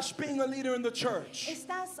trash being a leader in the church.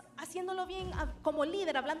 Estás haciéndolo bien como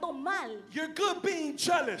líder, hablando mal. You're good being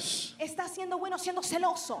jealous. Estás siendo bueno siendo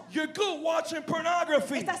celoso. You're good watching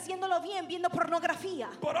pornography. Estás haciéndolo bien viendo pornografía.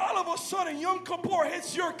 But all of a sudden, Yom Kippur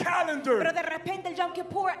hits your Pero calendar. de repente el Yom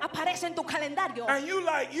Kippur aparece en tu calendario. And you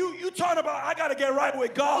like, you talking about, I got to get right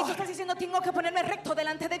with Y tú God. estás diciendo, tengo que ponerme recto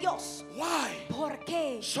delante de Dios. Why? ¿Por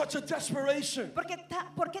qué? Such a desperation. ¿Por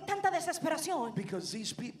qué tanta desesperación? Because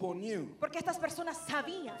these people knew Porque estas personas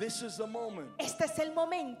sabían. this is the moment Este es el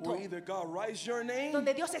momento where either God writes your name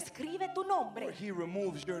donde Dios escribe tu or nombre he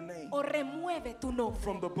removes your name o remueve tu nombre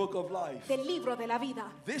from the book of life. del libro de la vida.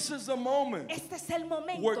 This is the moment Este es el where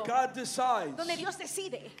momento God decides, donde Dios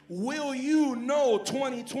decide, will you know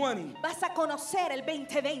 2020 ¿vas a conocer el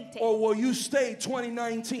 2020 or will you stay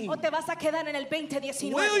 2019? o te vas a quedar en el Will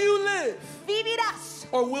 2019? you live ¿Vivirás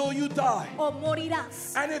or will you die? o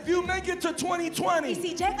morirás? And if you make it to Y 2020,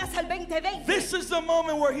 si llegas al 2020, this is the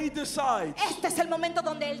moment where he decides, este es el momento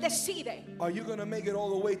donde Él decide, are you going to make it all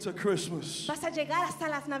the way to Christmas? ¿vas a llegar hasta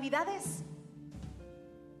las Navidades?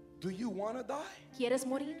 Do you want to die? ¿Quieres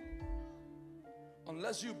morir?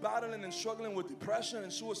 unless you're battling and struggling with depression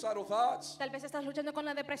and suicidal thoughts, Tal vez estás luchando con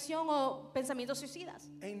la depresión o pensamientos suicidas.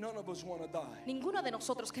 ain't none of us want to die. Ninguno de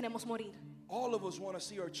nosotros queremos morir. All of us want to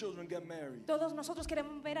see our children get married. Todos nosotros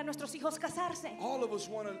queremos ver a nuestros hijos casarse. All of us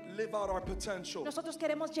want to live out our potential. Nosotros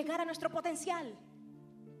queremos llegar a nuestro potencial.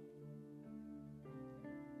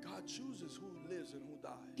 God chooses who lives and who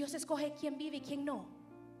dies. Dios escoge quién vive y quién no.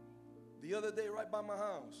 The other day, right by my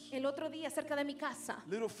house, El otro día cerca de mi casa,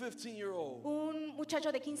 little 15-year-old, un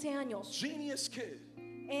muchacho de 15 años genius kid.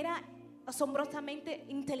 era asombrosamente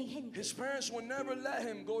inteligente. His parents would never let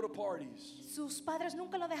him go to parties. Sus padres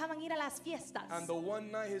nunca lo dejaban ir a las fiestas. And the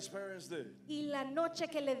one night his parents did, Y la noche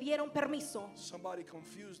que le dieron permiso, somebody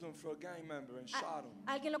confused him for a gang member and shot him.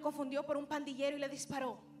 alguien lo confundió por un pandillero y le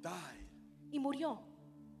disparó Died. y murió.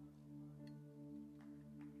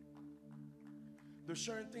 There's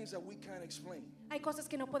certain things that we can't explain. Hay cosas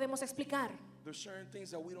que no podemos explicar. There's certain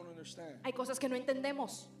things that we don't understand. Hay cosas que no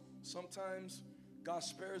entendemos. Sometimes God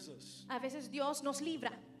spares us A veces Dios nos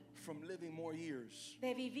libra from living more years,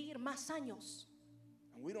 de vivir más años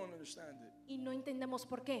and we don't understand it. y no entendemos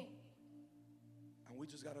por qué. And we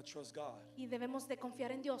just gotta trust God Y debemos de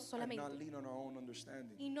confiar en Dios and solamente not lean on our own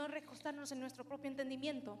understanding. y no recostarnos en nuestro propio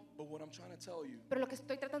entendimiento. But what I'm trying to tell you, Pero lo que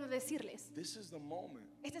estoy tratando de decirles, this is the moment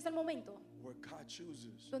este es el momento where God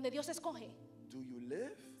chooses. donde Dios escoge Do you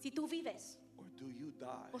live si tú vives or do you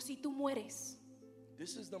die? o si tú mueres.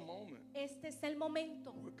 This is the moment Este es el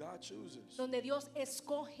momento where God chooses. donde Dios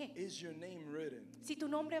escoge Is your name written? si tu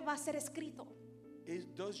nombre va a ser escrito,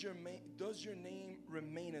 Does your name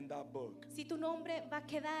remain in that book, si tu nombre va a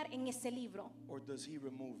quedar en ese libro or does He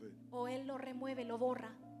remove it? o Él lo remueve, lo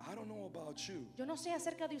borra. I don't know about you, Yo no sé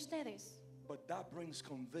acerca de ustedes, but that brings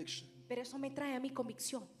conviction. pero eso me trae a mi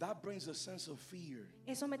convicción. That brings a sense of fear.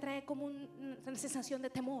 Eso me trae como una sensación de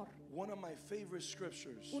temor. One of my favorite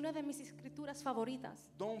scriptures. Una de mis escrituras favoritas.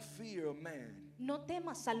 Don't fear a man No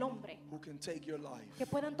temas al hombre who can take your life. que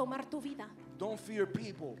puedan tomar tu vida. Don't fear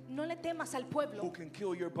people No le temas al who pueblo can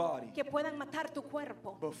kill your body. que puedan matar tu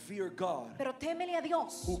cuerpo. But fear God Pero témele a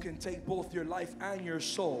Dios who can take both your life and your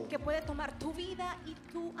soul que puede tomar tu vida y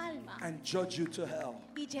tu alma and judge you to hell.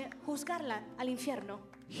 y juzgarla al infierno.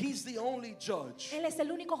 He's the only judge. Él es el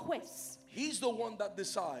único juez. He's the one that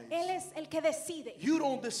decides. Él es el que decide. You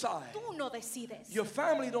don't decide. Tú no decides. Your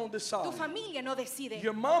family don't decide. Tu familia no decide.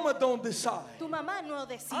 Your mama don't decide. Tu mamá no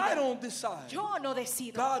decide. I don't decide. Yo no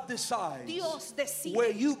decido. God decides Dios decide.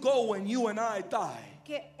 where you go when you and I die,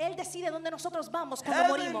 Que Él decide dónde nosotros vamos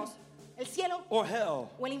cuando Heaven morimos. El cielo or hell.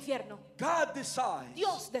 o el infierno. God decides.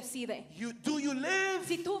 Dios decide. Do you live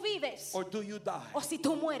Si tú vives or do you die? o si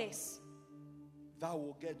tú mueres. That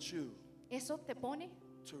will get you Eso te pone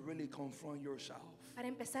to really confront yourself, para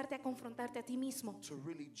empezarte a confrontarte a ti mismo. to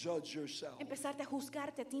really judge yourself, Empezarte a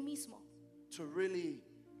juzgarte a ti mismo. to really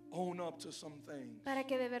own up to some things. Para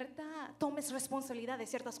que de verdad tomes responsabilidad de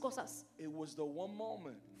ciertas cosas. It was the one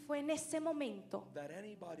moment Fue en ese momento that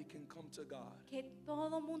anybody can come to God que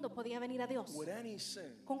todo mundo podía venir a Dios with any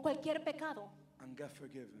sin con cualquier pecado and get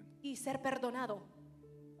forgiven. y ser perdonado.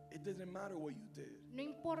 It didn't matter what you did. No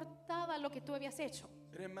importaba lo que tú habías hecho.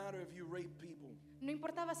 It didn't matter if you raped people. No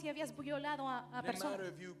importaba si habías violado a It didn't matter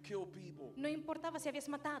personas. if you killed people. No importaba si habías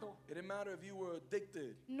matado. It didn't matter if you were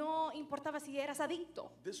addicted. No importaba si eras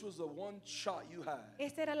adicto. This was the one shot you had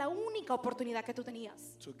Esta era la única oportunidad que tú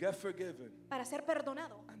tenías to get forgiven para ser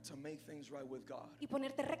perdonado and to make things right with God. y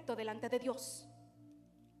ponerte recto delante de Dios.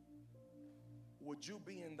 Would you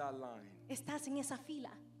be in that line? Estás en esa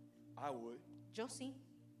fila. I would. Yo sí.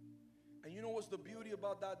 And you know what's the beauty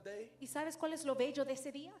about that day? ¿Y sabes cuál es lo bello de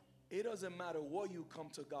ese día? It doesn't matter what you come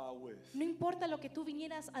to God with. No importa lo que tú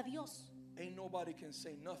vinieras a Dios. Ain't nobody can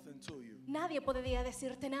say nothing to you Nadie podría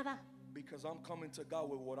decirte nada. because I'm coming to God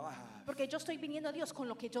with what I have. Porque yo estoy viniendo a Dios con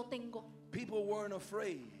lo que yo tengo. People weren't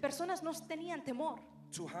afraid Personas no tenían temor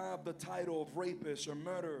to have the title of rapist or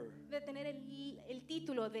murderer, de tener el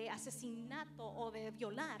título de asesinato o de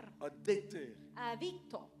violar, addicted.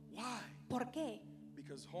 adicto. Why? ¿Por qué?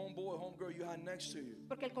 Because homeboy, homegirl you had next to you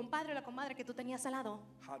Porque el compadre o la comadre que tú tenías al lado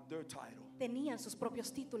had their title. tenían sus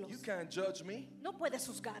propios títulos. You can't judge me No puedes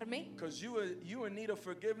juzgarme because you in need of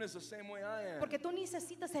forgiveness the same way I am. porque tú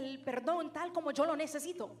necesitas el perdón tal como yo lo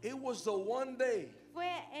necesito. It was the one day,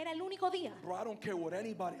 Era el único día bro, I don't care what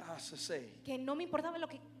anybody has to say. que no me importaba lo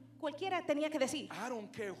que cualquiera tenía que decir. I don't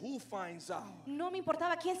care who finds out. No me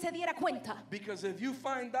importaba quién se diera cuenta. Because if you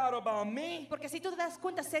find out about me, Porque si tú te das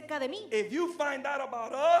cuenta acerca de mí, if you find out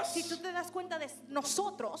about si tú us, te das cuenta de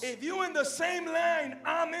nosotros, if you in the same line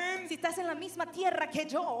I'm in, si estás en la misma tierra que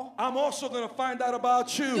yo, I'm also going to find out about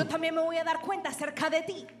yo you. también me voy a dar cuenta acerca de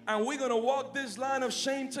ti. And we're going to walk this line of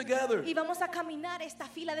shame together. Y vamos a caminar esta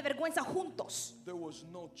fila de vergüenza juntos. There was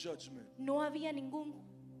no judgment. No había ningún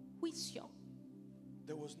juicio,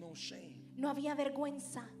 There was no shame. no había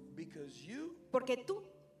vergüenza, Because you porque tú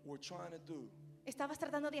were trying to do estabas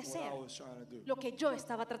tratando de what hacer I was trying to do. lo que yo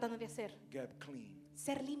estaba tratando de hacer. Get clean,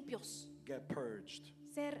 Ser limpios, get purged,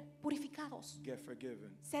 ser purificados, get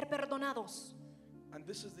forgiven. ser perdonados. And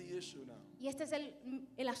this is the issue now. Y este es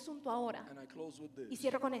el asunto ahora. And I close with Y this.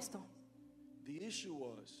 cierro con esto. The issue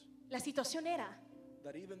was La situación era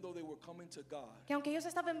that even though they were coming to God que aunque ellos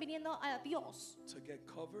estaban viniendo a Dios to get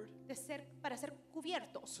covered, para ser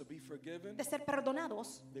cubiertos, to be forgiven, de ser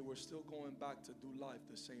perdonados, they were still going back to do life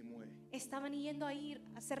the same way. estaban yendo a ir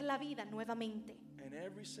a hacer la vida nuevamente. And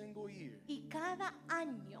every single year, Y cada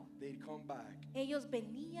año they'd come back ellos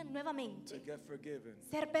venían to nuevamente, get forgiven.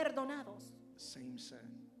 ser perdonados, Same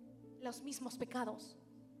sin. los mismos pecados.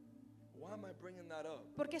 Why am I bringing that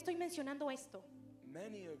up? ¿Por qué estoy mencionando esto?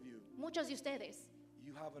 Many of you, Muchos de ustedes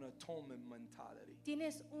you have an atonement mentality.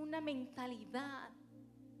 tienes una mentalidad.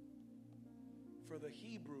 For the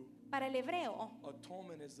Hebrew, Para el hebreo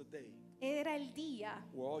atonement is the day era el día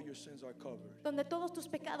where all your sins are covered, donde todos tus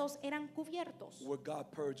pecados eran cubiertos, where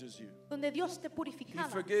God purges you. donde Dios te He purificaba,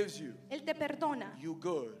 forgives you. Él te perdona You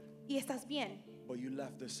good, y estás bien, but you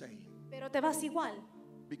left the same. pero te vas igual,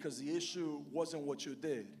 Because the issue wasn't what you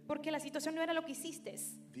did. porque la situación no era lo que hiciste,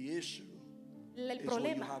 The issue el is what you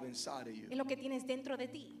problema have inside of you. es lo que tienes dentro de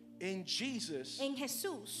ti. In Jesus, En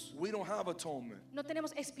Jesús we don't have atonement. no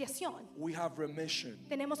tenemos expiación, We have remission.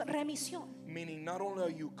 tenemos remisión, Meaning not only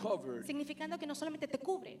are you covered, significando que no solamente te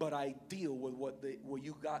cubre, but I deal with what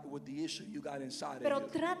you got with the issue you got inside pero of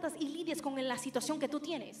you. tratas y lidias con la situación que tú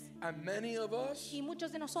tienes. And many of us, Y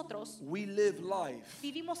muchos de nosotros we live life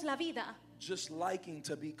vivimos la vida just liking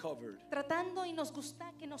to be covered, tratando y nos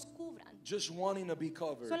gusta que nos cubran, just wanting to be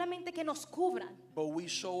covered. solamente que nos cubran, But we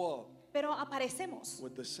show up pero aparecemos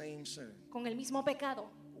with the same sin. con el mismo pecado.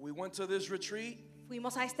 We went to this retreat,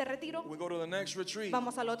 Fuimos a este retiro, we go to the next retreat,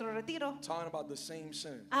 vamos al otro retiro, talking about the same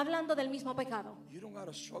sin. hablando del mismo pecado. You don't got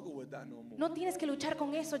to struggle with that no more. No tienes que luchar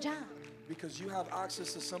con eso ya, Because you have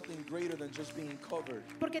access to something greater than just being covered.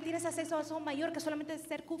 porque tienes acceso a eso mayor que solamente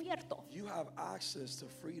ser cubierto. You have access to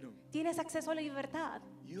freedom. Tienes acceso a la libertad,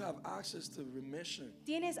 You have access to remission.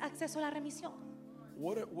 tienes acceso a la remisión.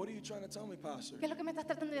 What are you trying to tell me, Pastor? ¿Qué es lo que me estás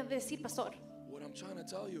tratando de decir, pastor? What I'm trying to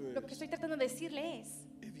tell you Lo que is, estoy tratando de decirle es,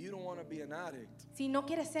 if you don't want to be an addict, si no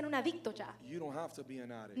quieres ser un adicto ya, you don't have to be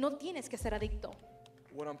an addict. no tienes que ser adicto.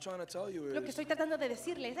 What I'm trying to tell you Lo que is, estoy tratando de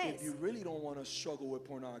decirles if you es, really don't want to struggle with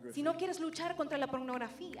pornography, si no quieres luchar contra la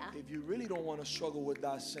pornografía, if you really don't want to struggle with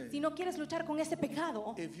that si sin, no quieres luchar con ese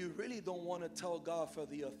pecado, if you really don't want to tell God for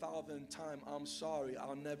the 1,000th time, I'm sorry,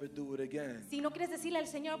 I'll never do it again, si no quieres decirle al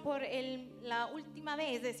Señor por la última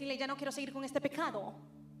vez, decirle ya no quiero seguir con este pecado,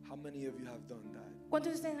 how many of you have done that?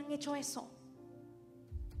 ¿cuántos de ustedes han hecho eso?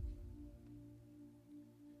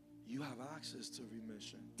 You have access to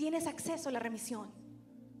remission. Tienes acceso a la remisión.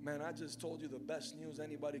 Man, I just told you the best news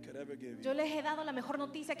anybody could ever give Yo you. les he dado la mejor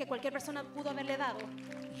noticia que cualquier persona pudo haberle dado.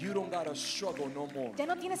 You don't got to struggle no more. Ya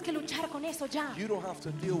no tienes que luchar con eso ya. You don't have to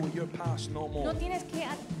deal with your past no No more. tienes que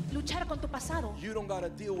luchar con tu pasado. You don't got to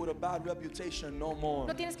deal with a bad reputation no more.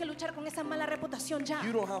 No tienes que luchar con esa mala reputación ya.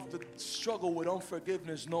 You don't have to struggle with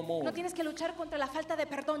unforgiveness no more. No tienes que luchar contra la falta de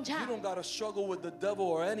perdón ya. You don't got to struggle with the devil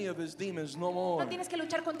or any of his demons no more. No tienes que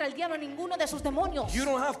luchar contra el diablo, ninguno de sus demonios. You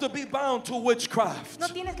don't have to be bound to witchcraft. No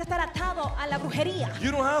tienes que estar atado a la brujería. You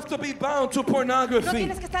don't have to be bound to No pornography.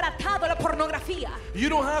 tienes que estar atado a la pornografía. You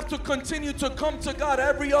don't have to continue to come to God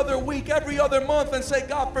every other week, every other month and say,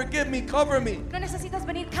 God, forgive me, cover me. No necesitas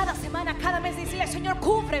venir cada semana, cada mes y decirle, Señor,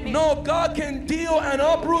 cúbreme. No, God can deal and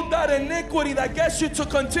uproot that iniquity that gets you to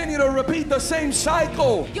continue to repeat the same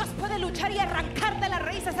cycle. Dios puede luchar y arrancar de la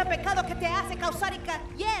raíz ese pecado que te hace causar y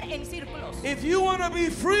caer en círculos. If you want to be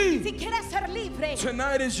free, Si quieres ser libre,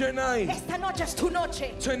 tonight is your night. esta noche es tu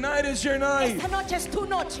noche. Tonight is your night. Esta noche es tu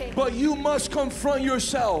noche. But you must confront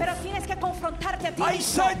yourself. Pero tienes que confrontarte a ti I mismo.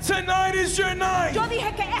 said tonight is your night. Yo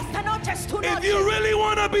dije que esta noche es tu If noche. you really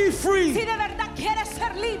want to be Si free, de verdad quieres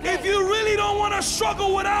ser libre, if you really don't want to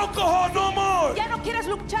struggle with alcohol no more, ya no quieres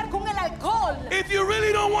luchar con el alcohol, if you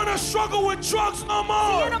really don't want to struggle with drugs no si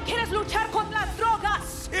ya no more, quieres luchar con las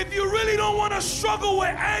drogas, if you really don't want to struggle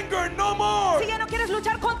with anger no more, si ya no quieres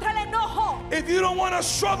luchar contra el enojo, if you don't want to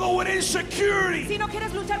struggle with insecurity, si no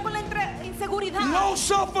quieres luchar con la inseguridad, low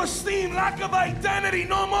self-esteem, lack of identity,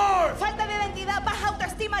 no more. falta de identidad, baja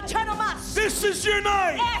autoestima, ya no más. This is your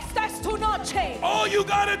night. Esta es tu noche. All you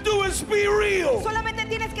gotta do is be real. Solamente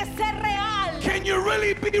tienes que ser real. Can you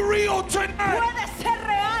really be real tonight? Puedes ser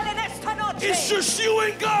real en esta noche. It's just you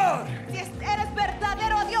and God. Si eres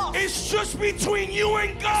verdadero a Dios, It's just between you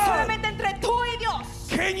and God. solamente entre tú y Dios.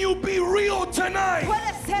 Can you be real tonight?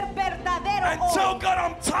 Puedes ser verdadero And tell hoy. God,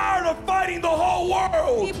 I'm tired of fighting the whole Y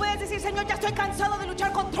world. puedes decir, Señor, ya estoy cansado de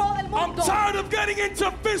luchar con todo el I'm mundo. tired of getting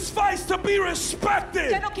into fist fights to be Ya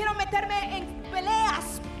respected. no quiero meterme en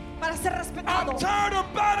peleas para ser respetado. I'm tired of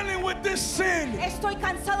battling with this sin. Estoy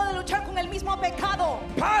cansado de luchar con el mismo pecado.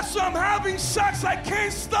 Pastor, I'm having sex. I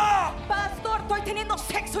can't stop. Pastor, estoy teniendo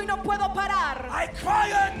sexo y no puedo parar. I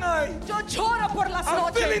cry at night. Yo lloro por las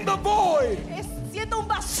I'm feeling noches. the void. Siento un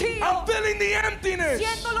vacío. I'm feeling the emptiness.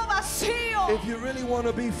 Siento lo vacío. If you really want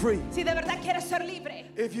to be free, Si de verdad quieres ser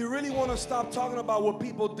libre. if you really want to stop talking about what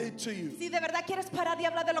people did to you, Si de verdad quieres parar de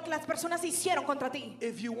hablar de lo que las personas hicieron contra ti.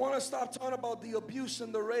 if you want to stop talking about the abuse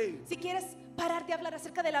and the rape, Si quieres parar de hablar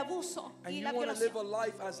acerca del abuso and y you la want to live violación. a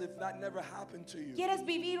life as if that never happened to you, Quieres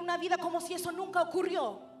vivir una vida como si eso nunca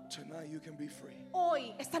ocurrió. tonight you can be free.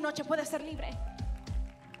 Hoy, esta noche puedes ser libre.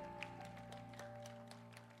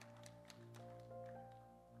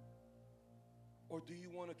 Or do you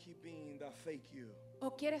want to keep being that fake you?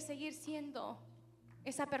 ¿O quieres seguir siendo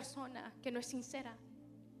esa persona que no es sincera?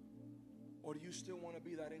 Or do you still want to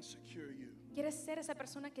be that insecure you? ¿Quieres ser esa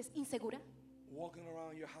persona que es insegura? Walking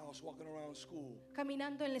around your house, walking around school,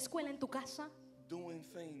 Caminando en la escuela, en tu casa, doing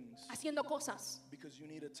things haciendo cosas because you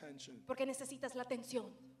need attention, porque necesitas la atención,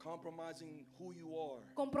 compromising who you are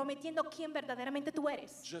comprometiendo quién verdaderamente tú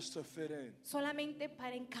eres, just to fit in. solamente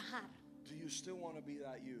para encajar. Do you still want to be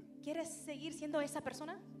that you? ¿Quieres seguir siendo esa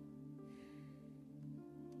persona?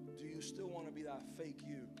 Do you still want to be that fake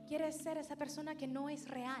you? ¿Quieres ser esa persona que no es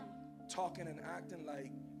real? Talking and acting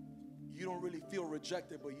like you don't really feel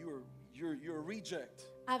rejected, but you're a reject.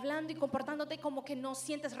 Hablando y comportándote como que no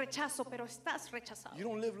sientes rechazo, pero estás rechazado. You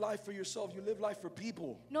don't live life for yourself, you live life for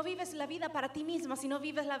people. No vives la vida para ti misma, sino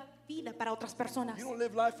vives la vida para otras personas. You don't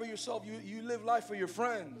live life for yourself, you live life for your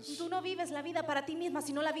friends. Tú no vives la vida para ti misma,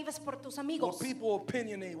 sino la vives por tus amigos. What people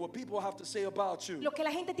opinionate, what people have to say about you. Lo que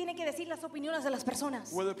la gente tiene que decir, las opiniones de las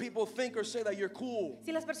personas. Whether people think or say that you're cool.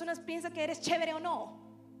 Si las personas piensan que eres chévere o no.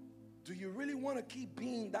 Do you really want to keep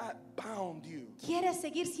being that bound you? ¿Quieres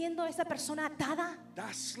seguir siendo esa persona atada?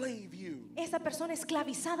 That slave you? Esa persona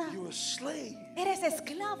esclavizada. You're a slave. Eres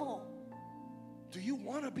esclavo. Do you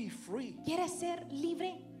want to be free? ¿Quieres ser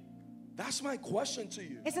libre? That's my question to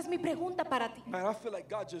you. Esa es mi pregunta para ti. Man, I feel like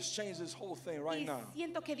God just changed this whole thing right Y now.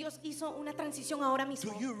 siento que Dios hizo una transición ahora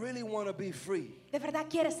mismo. Do you really want to be free? ¿De verdad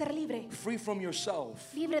quieres ser libre? Free from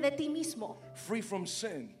yourself, Libre de ti mismo. free from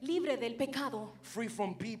sin, Libre del pecado. free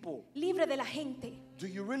from people. Libre de la gente. Do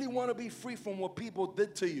you really want to be free from what people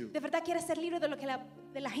did to you? ¿De verdad quieres ser libre de lo que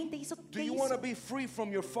la gente hizo? Do ¿Qué you hizo? want to be free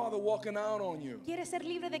from your father walking out on you? ¿Quieres ser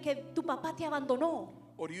libre de que tu papá te abandonó?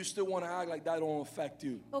 Or do you still want to act like that don't affect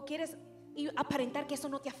you? ¿O quieres aparentar que eso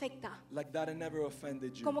no te afecta? Like that it never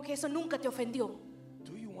offended you? Como que eso nunca te ofendió.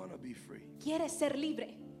 Do you want to be free? ¿Quieres ser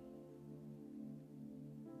libre?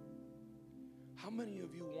 How many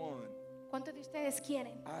of you want ¿Cuántos de ustedes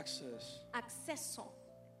quieren access acceso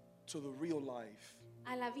to the real life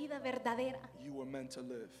a la vida verdadera you were meant to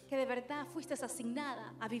live? que de verdad fuiste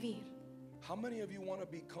asignada a vivir? How many of you want to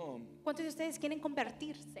become ¿Cuántos de ustedes quieren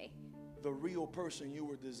convertirse the real person you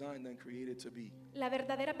were designed and created to be? la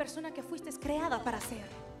verdadera persona que fuiste creada para ser?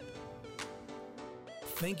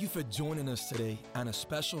 Thank you for joining us today, and a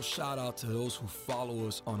special shout out to those who follow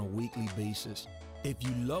us on a weekly basis. If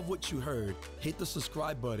you love what you heard, hit the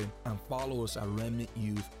subscribe button and follow us at Remnant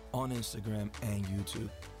Youth on Instagram and YouTube.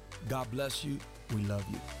 God bless you. We love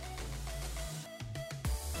you.